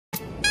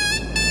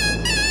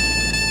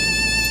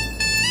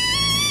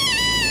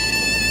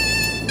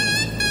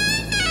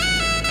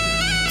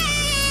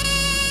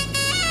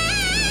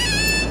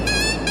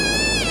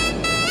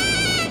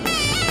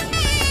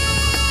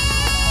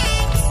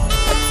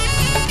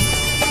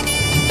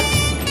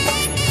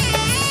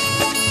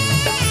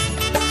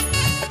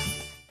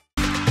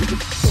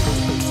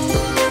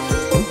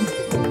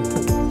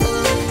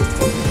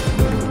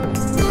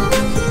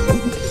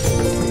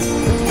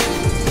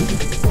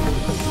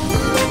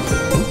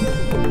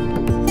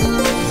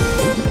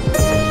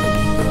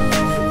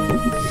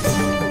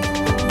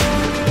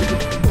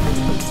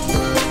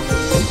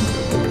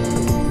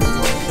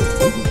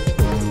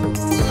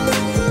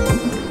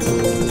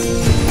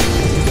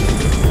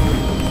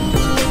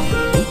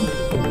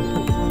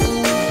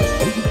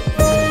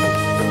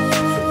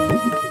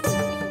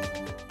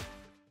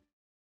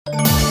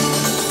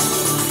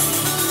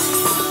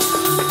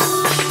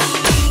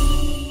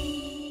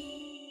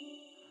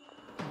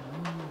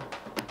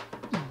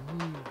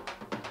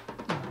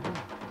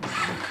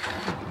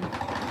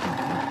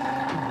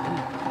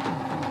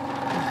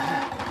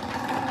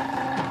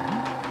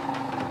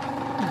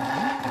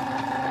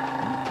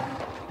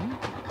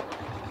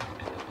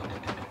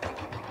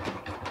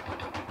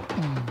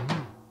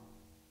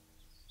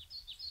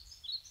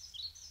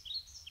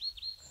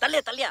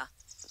தள்ளியா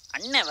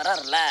அண்ணன்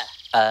வராருல.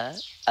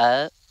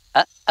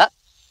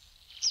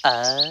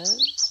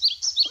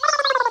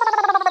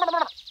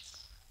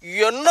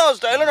 என்ன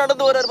ஸ்டைல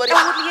நடந்து வராரு பாரு.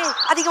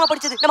 அதிகமா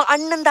படிச்சது நம்ம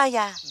அண்ணன்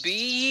தாயா.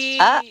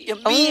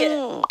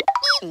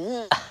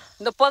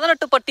 இந்த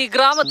 18 பட்டி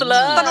கிராமத்துல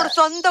தன்னோட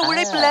சொந்த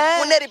உழைப்புல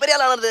முன்னேறி பெரிய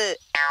ஆளானது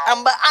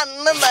நம்ம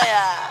அண்ணன்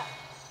தாயா.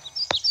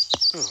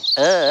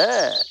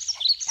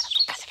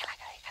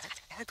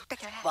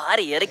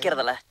 வாரி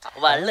எரிக்கிறதுல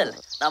வள்ளல்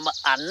நம்ம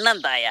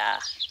அண்ணன் தாயா.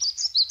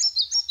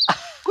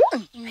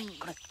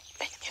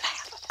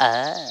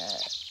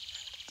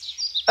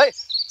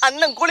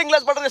 அண்ணன் கூலிங்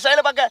கிளாஸ் பண்ற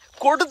ஸ்டைல பாக்க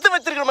கொடுத்து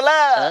வச்சிருக்கணும்ல.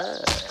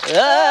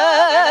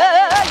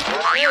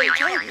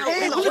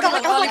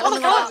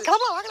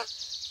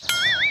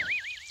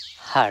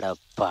 அட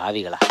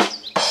பாவிகளா,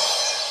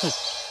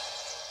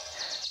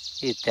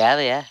 இது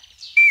தேவையா?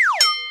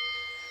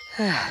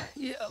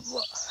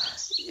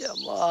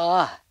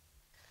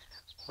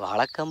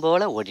 வழக்கம்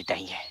போல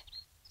ஓடிட்டாங்க.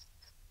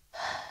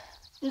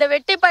 இந்த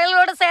வெட்டி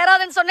பயலோட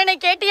சேராதன்னு சொன்னேனே,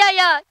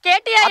 கேட்டியாயா?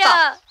 கேட்டியாயா?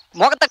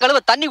 முகத்தை கழுவ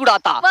தண்ணி கூட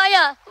ஆத்தா.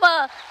 வாயா வா.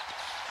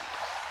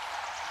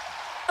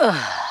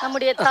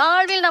 நம்முடைய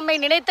தாழ்வில் நம்மை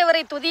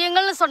நினைத்தவரை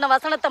துதியுங்கள்னு சொன்ன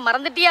வசனத்தை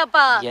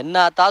மறந்துட்டியாப்பா? என்ன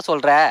ஆத்தா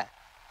சொல்ற?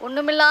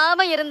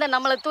 ஒண்ணுமில்லாம இருந்த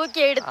நம்மள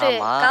தூக்கி எடுத்து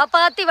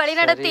காப்பாத்தி வழி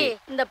நடத்தி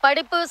இந்த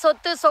படிப்பு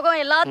சொத்து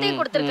சுகம் எல்லாத்தையும்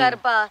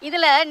கொடுத்திருக்காருப்பா.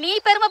 இதுல நீ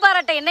பெருமை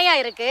பாராட்ட என்னையா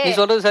இருக்கு? நீ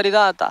சொல்றது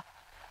சரிதான் ஆத்தா.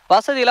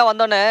 வசதி எல்லாம்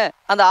வந்தோடனே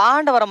அந்த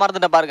ஆண்டவரை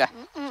மறந்துட்ட பாருங்க.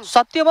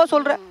 சத்தியமா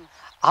சொல்றேன்,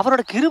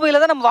 அவரோட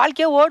கிருபையில தான் நம்ம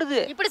வாழ்க்கையே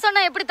ஓடுது. இப்படி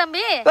சொன்னா எப்படி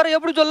தம்பி? வேற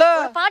எப்படி சொல்ல?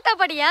 பாட்டா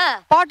படியா?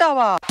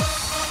 பாட்டாவா?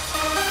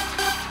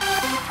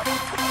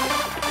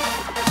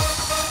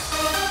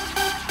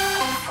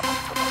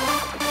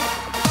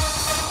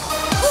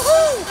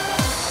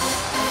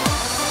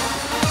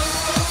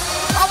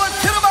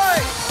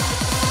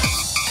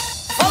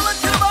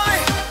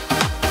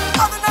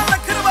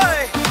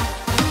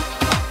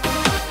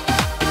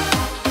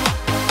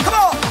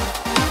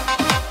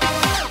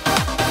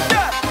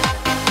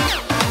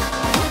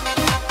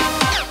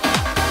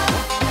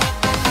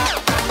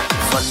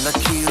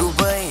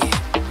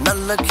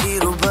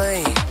 கிருபை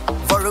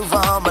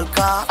வழுவாமல்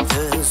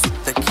காத்து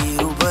சுத்த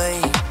கிருபை,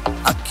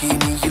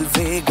 அக்கினியில்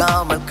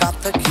வேகாமல்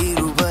காத்த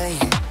கிருபை,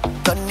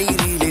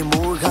 தண்ணீரிலே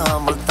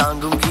மூழ்காமல்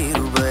தாங்கும்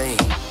கிருபை.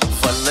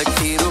 வல்ல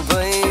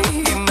கிருபை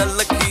நல்ல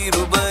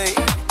கிருபை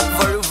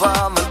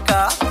வழுவாமல்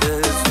காத்து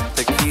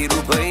சுத்த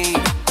கிருபை,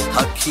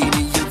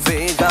 அக்கினியில்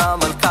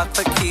வேகாமல்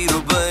காத்த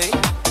கிருபை,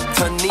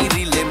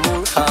 தண்ணீரிலே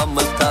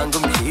மூழ்காமல்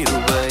தாங்கும்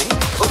கிருபை.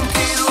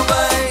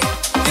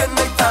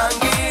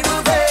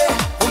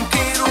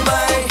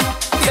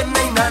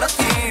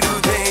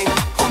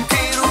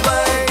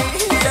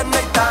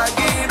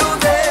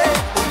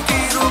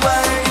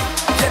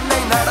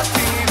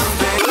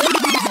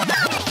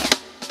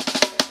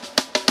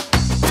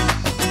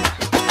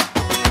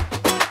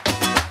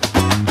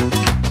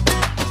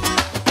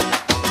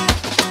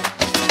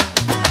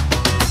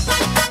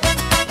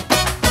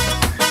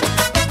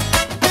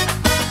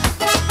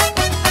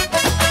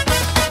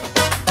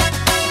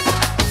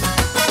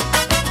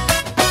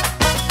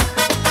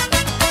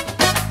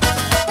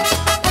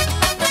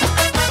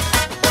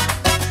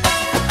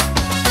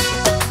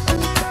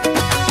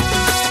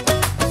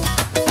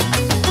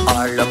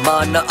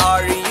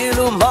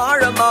 ஆழியிலும்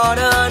ஆழமான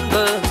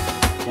அன்பு,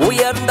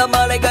 உயர்ந்த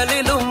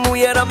மலைகளிலும்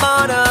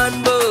உயரமான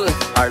அன்பு,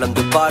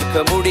 அளந்து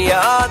பார்க்க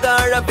முடியாத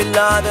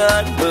அளவில்லாத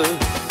அன்பு,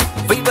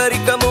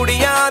 விவரிக்க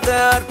முடியாத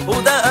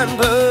அற்புத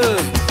அன்பு.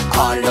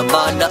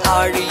 ஆழமான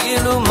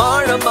ஆழியிலும்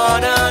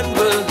ஆழமான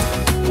அன்பு,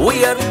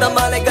 உயர்ந்த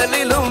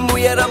மலைகளிலும்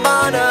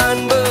உயரமான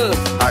அன்பு,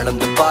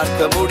 அளந்து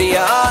பார்க்க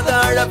முடியாத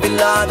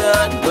அளவில்லாத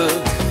அன்பு,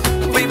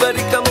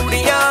 விவரிக்க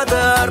முடியாத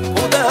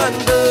அற்புத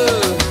அன்பு.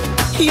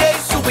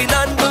 இயேசுவின்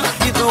அன்பு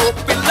இது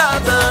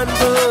ஒப்பில்லாத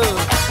அன்பு,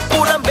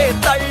 புறம்பே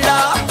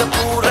தள்ளாத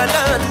பூரண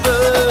அன்பு.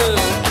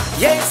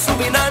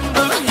 இயேசுவின்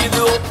அன்பு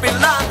இது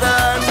ஒப்பில்லாத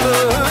அன்பு,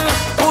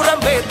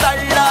 புறம்பே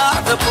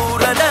தள்ளாத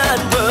பூரண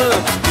அன்பு.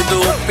 இது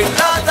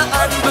ஒப்பில்லாத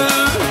அன்பு,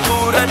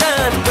 பூரண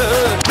அன்பு.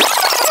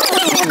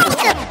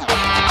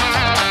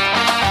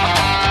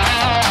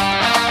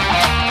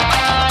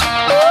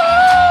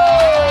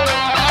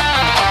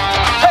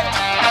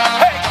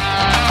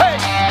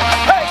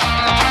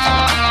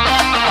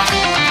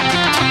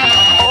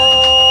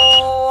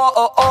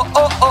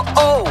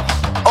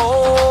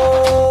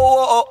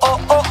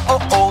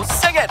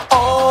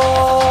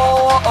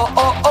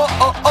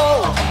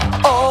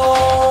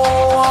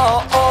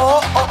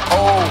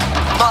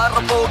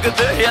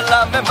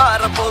 எல்லாமே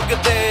மாற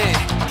போகுது,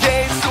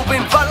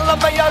 இயேசுவின்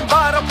வல்லமையால்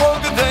மாற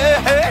போகுது,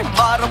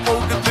 மாற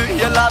போகுது,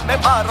 எல்லாமே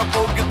மாற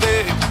போகுது,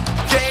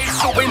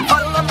 இயேசுவின்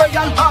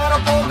வல்லமையால் மாற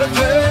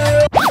போகுது.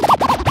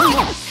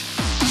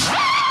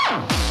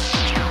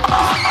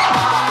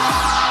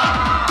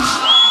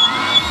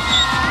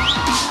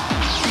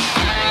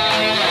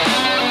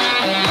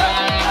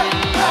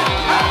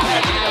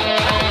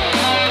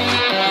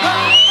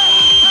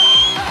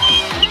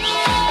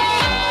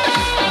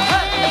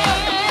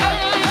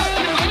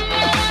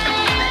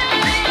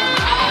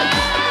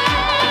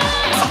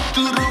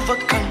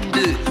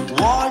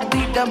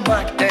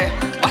 மாட்டேன்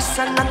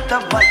வசனத்தை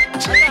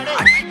வச்சு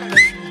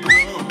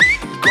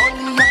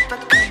கோலியத்தை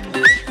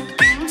கண்டு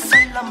பின்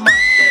சொல்ல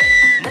மாட்டேன்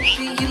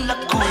நெற்றியில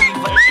கூறி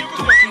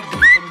வச்சு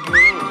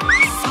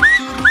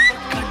சத்துருவை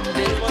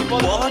கண்டு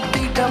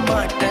ஓடிட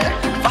மாட்டேன்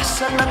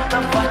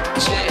வசனத்தை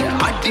வச்சு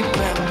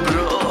அடிப்பேன்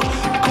ப்ரோ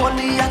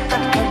கோலியத்தை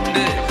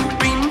கண்டு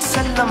பின்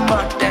சொல்ல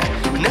மாட்டேன்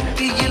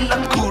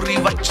நெற்றியில கூறி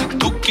வச்சு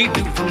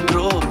தூக்கிடுவேன்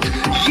ப்ரோ